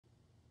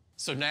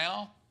So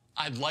now,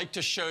 I'd like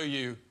to show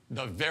you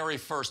the very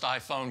first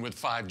iPhone with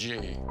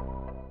 5G.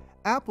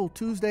 Apple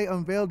Tuesday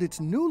unveiled its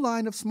new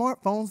line of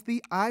smartphones,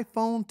 the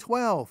iPhone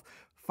 12,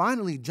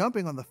 finally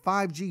jumping on the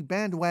 5G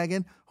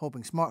bandwagon,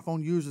 hoping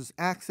smartphone users'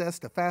 access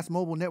to fast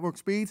mobile network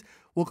speeds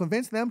will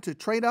convince them to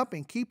trade up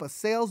and keep a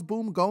sales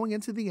boom going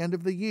into the end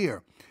of the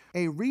year.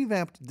 A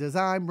revamped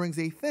design brings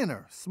a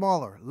thinner,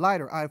 smaller,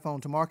 lighter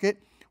iPhone to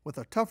market with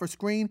a tougher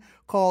screen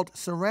called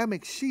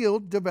Ceramic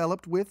Shield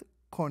developed with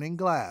Corning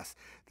glass.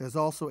 There's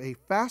also a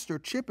faster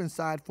chip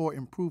inside for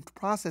improved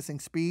processing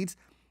speeds.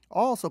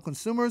 Also,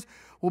 consumers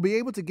will be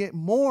able to get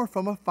more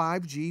from a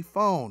 5G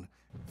phone.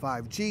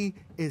 5G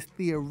is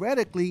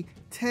theoretically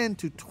 10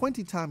 to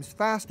 20 times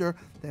faster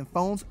than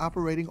phones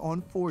operating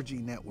on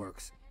 4G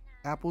networks.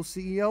 Apple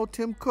CEO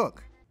Tim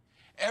Cook.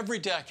 Every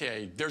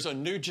decade, there's a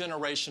new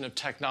generation of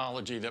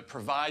technology that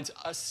provides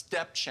a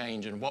step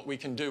change in what we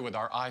can do with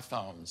our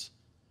iPhones.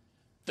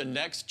 The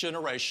next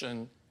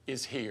generation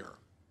is here.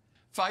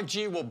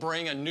 5G will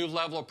bring a new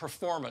level of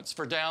performance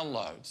for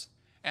downloads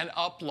and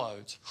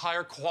uploads,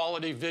 higher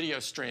quality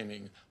video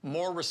streaming,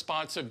 more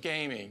responsive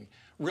gaming,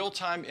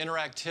 real-time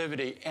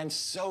interactivity, and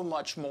so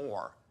much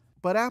more.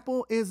 But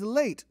Apple is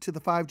late to the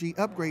 5G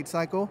upgrade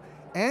cycle.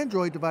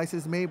 Android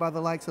devices made by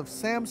the likes of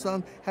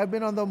Samsung have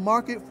been on the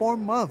market for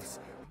months.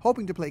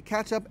 Hoping to play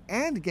catch-up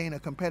and gain a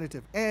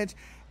competitive edge,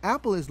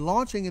 Apple is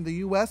launching in the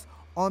U.S.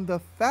 on the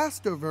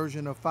faster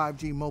version of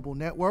 5G mobile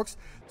networks.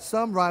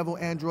 Some rival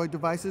Android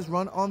devices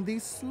run on the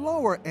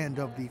slower end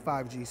of the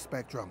 5G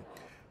spectrum.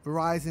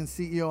 Verizon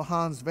CEO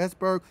Hans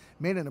Vestberg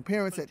made an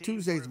appearance at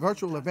Tuesday's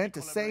virtual event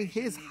to say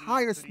his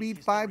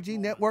higher-speed 5G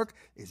network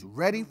is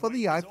ready for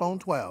the iPhone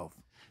 12.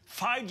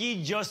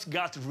 5G just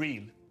got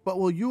real. But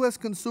will U.S.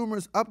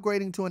 consumers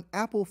upgrading to an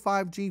Apple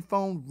 5G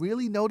phone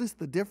really notice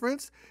the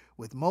difference?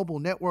 With mobile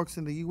networks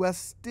in the U.S.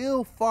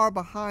 still far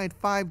behind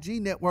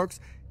 5G networks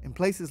in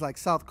places like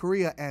South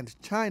Korea and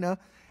China,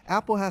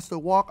 Apple has to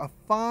walk a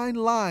fine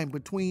line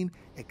between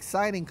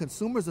exciting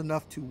consumers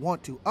enough to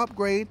want to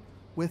upgrade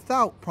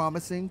without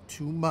promising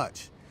too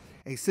much.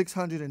 A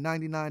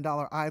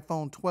 $699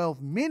 iPhone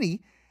 12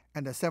 mini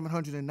and a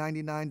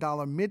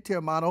 $799 mid-tier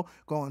model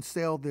go on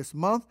sale this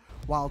month,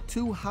 while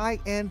two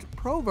high-end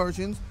Pro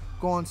versions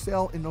go on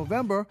sale in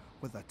November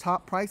with a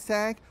top price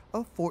tag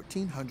of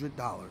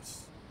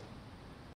 $1,400.